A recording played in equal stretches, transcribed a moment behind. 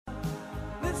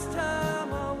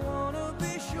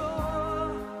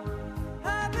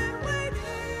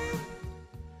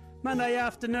Monday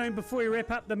afternoon before we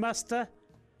wrap up the muster.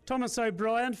 Thomas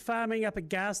O'Brien, farming up at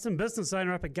Garston, business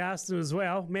owner up at Garston as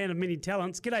well, man of many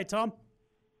talents. G'day, Tom.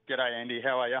 G'day, Andy.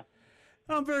 How are you?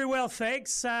 I'm very well,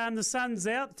 thanks. The sun's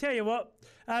out. Tell you what,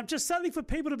 just something for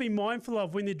people to be mindful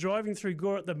of when they're driving through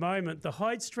Gore at the moment. The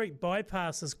Hyde Street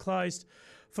bypass is closed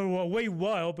for a wee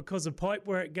while because of pipe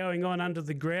work going on under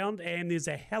the ground, and there's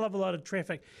a hell of a lot of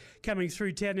traffic coming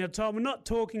through town. Now, Tom, we're not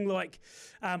talking like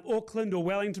Auckland or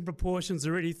Wellington proportions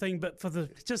or anything, but for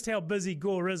just how busy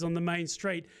Gore is on the main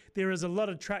street, there is a lot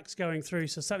of trucks going through,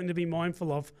 so something to be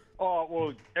mindful of. Oh,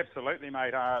 well, absolutely,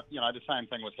 mate. The same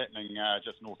thing was happening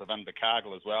just north of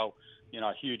Invercargill as well.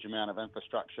 A huge amount of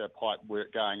infrastructure, pipe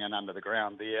work going in under the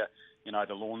ground there.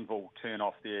 The Lawnville turn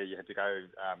off there, you had to go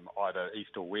either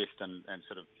east or west and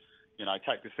sort of,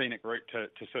 take the scenic route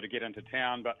to sort of get into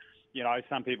town. But,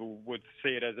 some people would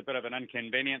see it as a bit of an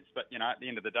inconvenience. But, at the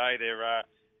end of the day,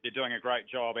 they're doing a great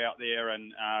job out there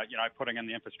and, putting in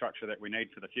the infrastructure that we need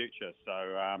for the future.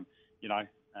 So,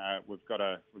 we've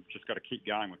just got to keep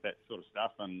going with that sort of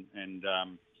stuff and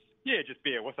just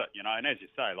bear with it, And as you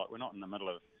say, like, we're not in the middle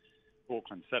of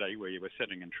Auckland City where you were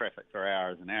sitting in traffic for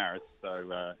hours and hours.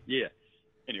 So,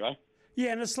 anyway.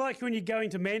 Yeah, and it's like when you're going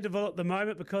to Mandeville at the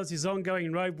moment because there's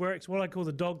ongoing roadworks, what I call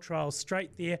the dog trail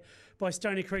straight there by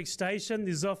Stony Creek Station.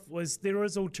 There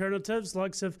is alternatives,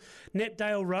 likes of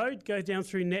Knapdale Road, go down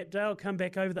through Knapdale, come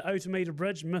back over the Otameter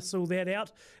Bridge, miss all that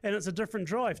out, and it's a different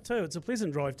drive too. It's a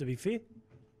pleasant drive, to be fair.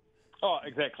 Oh,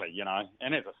 exactly,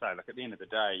 and as I say, look, at the end of the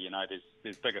day,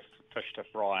 there's bigger fish to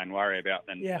fry and worry about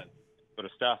than that sort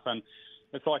of stuff, and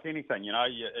it's like anything,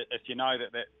 if you know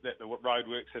that the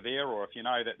roadworks are there, or if you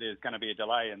know that there's going to be a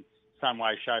delay in some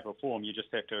way, shape or form, you just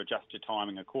have to adjust your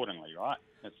timing accordingly, right?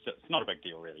 It's not a big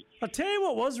deal, really. I'll tell you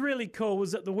what was really cool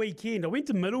was at the weekend. I went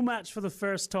to Middlemarch for the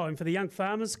first time for the Young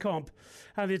Farmers Comp,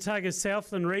 the Otago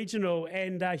Southland Regional,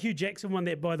 and Hugh Jackson won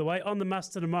that, by the way, on the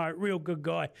muster tomorrow. Real good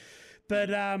guy. But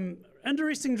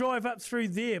interesting drive up through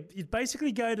there. You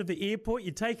basically go to the airport,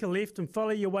 you take a left and follow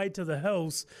your way to the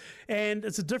hills, and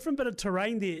it's a different bit of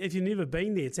terrain there if you've never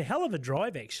been there. It's a hell of a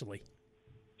drive, actually.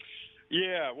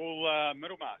 Yeah, well,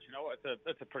 Middlemarch,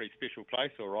 it's a pretty special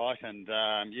place, all right, and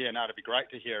it'd be great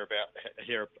to hear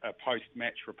a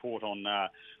post-match report on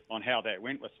how that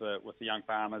went with the young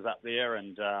farmers up there,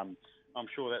 and I'm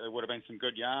sure that there would have been some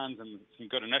good yarns and some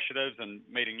good initiatives and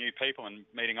meeting new people and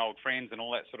meeting old friends and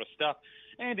all that sort of stuff.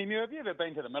 Andy Muir, have you ever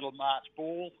been to the Middlemarch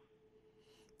Ball?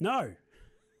 No.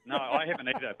 No, I haven't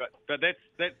either. But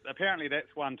that's apparently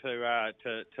that's one to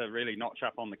really notch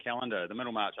up on the calendar. The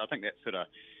Middlemarch, I think that's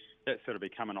sort of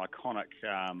become an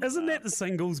iconic. Isn't that the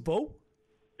singles ball?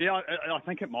 Yeah, I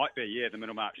think it might be. Yeah, the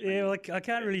Middlemarch. Yeah, well, I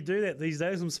can't really do that these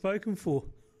days. I'm spoken for.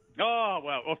 Oh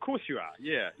well, of course you are.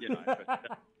 Yeah,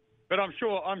 But I'm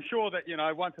sure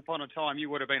that, once upon a time you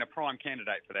would have been a prime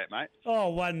candidate for that, mate. Oh,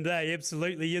 one day,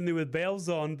 absolutely, in there with bells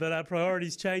on, but our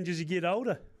priorities change as you get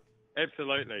older.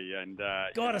 Absolutely, and...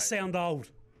 Gotta sound old.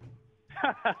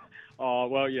 Oh,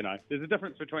 well, there's a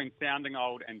difference between sounding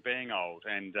old and being old,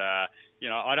 and,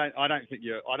 I don't think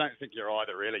you're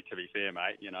either, really, to be fair,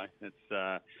 mate.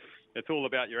 It's all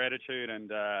about your attitude and,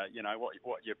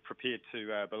 what you're prepared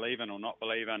to believe in or not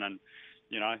believe in, and...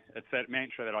 it's that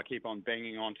mantra that I keep on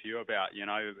banging on to you about. You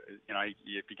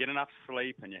get enough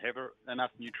sleep and you have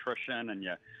enough nutrition and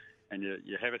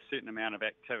you have a certain amount of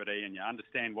activity and you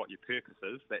understand what your purpose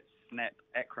is, that SNAP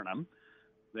acronym,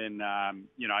 then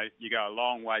you go a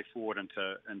long way forward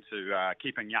into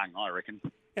keeping young, I reckon.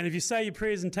 And if you say your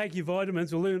prayers and take your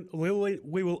vitamins, we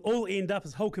will all end up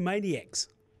as Hulkamaniacs.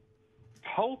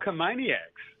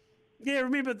 Hulkamaniacs? Yeah,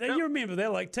 remember that. You remember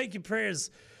that? Like, take your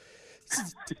prayers.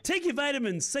 Take your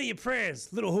vitamins, say your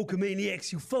prayers, little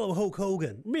Hulkamaniacs, you follow Hulk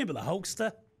Hogan. Remember the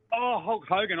Hulkster? Oh, Hulk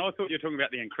Hogan. I thought you were talking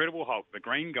about the Incredible Hulk, the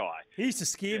green guy. He used to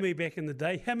scare me back in the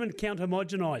day. Him and Count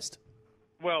Homogenised.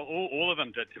 Well, all of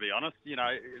them did, to be honest.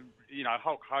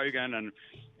 Hulk Hogan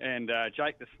and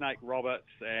Jake the Snake Roberts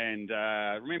and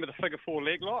remember the figure four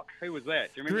leg lock? Who was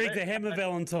that? Do you remember Greg the Hammer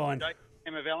Valentine. Jake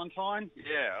Hammer Valentine?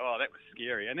 Yeah, that was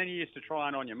scary. And then you used to try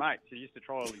it on your mates. You used to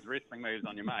try all these wrestling moves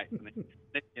on your mates. And then,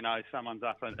 someone's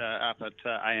up at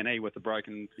A&E with a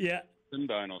broken shin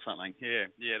bone or something. Yeah,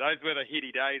 those were the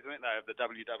heady days, weren't they, of the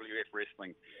WWF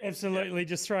wrestling. Absolutely,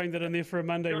 just throwing that in there for a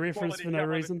Monday reference for no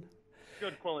reason.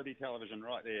 Good quality television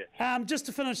right there. Just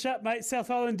to finish up, mate, South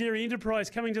Island Dairy Enterprise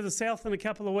coming to the south in a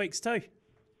couple of weeks too.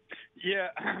 Yeah,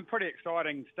 pretty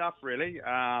exciting stuff, really.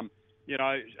 A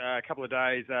couple of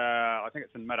days. I think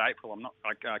it's in mid-April.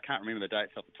 I can't remember the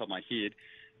dates off the top of my head.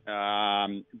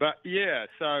 But yeah,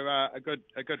 so a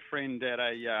good friend at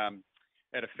a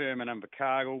at a firm in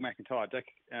Invercargill. McIntyre Dick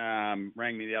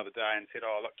rang me the other day and said,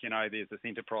 "Oh, look, there's this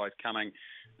enterprise coming.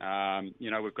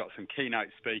 We've got some keynote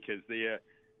speakers there."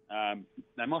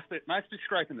 They must be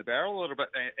scraping the barrel a little bit,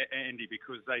 Andy,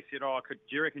 because they said, "Oh, do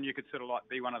you reckon you could sort of like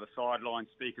be one of the sideline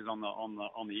speakers on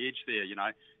the edge there?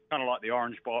 Kind of like the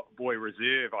Orange Boy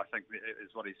Reserve, I think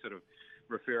is what he's sort of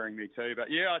referring me to." But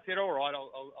yeah, I said, "All right,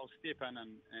 I'll step in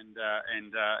and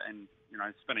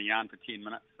spin a yarn for 10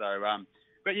 minutes." So,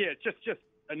 but yeah, just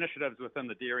initiatives within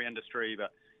the dairy industry,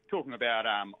 but talking about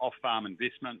off-farm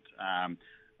investment,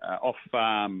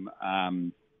 off-farm.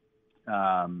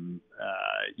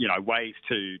 Ways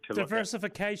to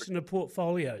diversification of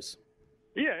portfolios.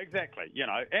 Yeah, exactly.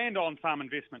 And on-farm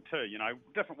investment too.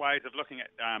 Different ways of looking at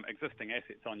existing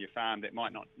assets on your farm that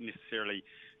might not necessarily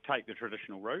take the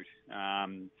traditional route.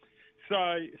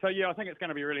 So yeah, I think it's going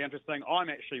to be really interesting. I'm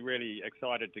actually really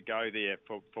excited to go there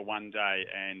for one day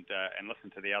and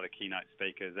listen to the other keynote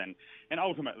speakers and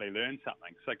ultimately learn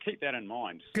something. So keep that in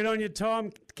mind. Good on you,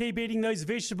 Tom. Keep eating those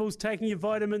vegetables, taking your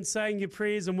vitamins, saying your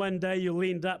prayers, and one day you'll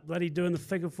end up bloody doing the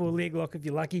figure 4 leg lock if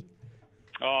you're lucky.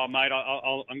 Oh, mate,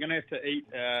 I'm going to have to eat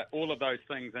all of those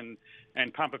things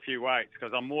and pump a few weights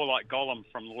because I'm more like Gollum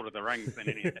from Lord of the Rings than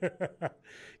anything.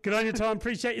 Good on you, Tom.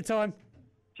 Appreciate your time.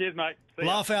 Cheers, mate. See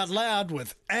Laugh ya. out loud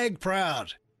with Ag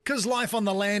Proud, because life on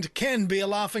the land can be a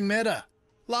laughing matter.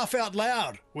 Laugh out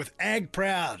loud with Ag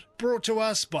Proud, brought to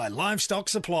us by Livestock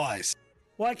Supplies.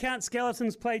 Why can't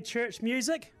skeletons play church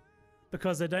music?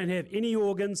 Because they don't have any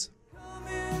organs.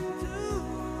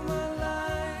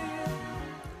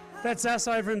 That's us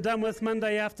over and done with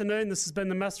Monday afternoon. This has been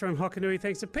the Muster on Hokanui.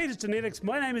 Thanks to Peter's Genetics.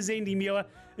 My name is Andy Muir.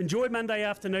 Enjoy Monday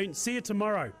afternoon. See you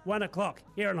tomorrow, 1 o'clock,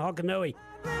 here on Hokanui.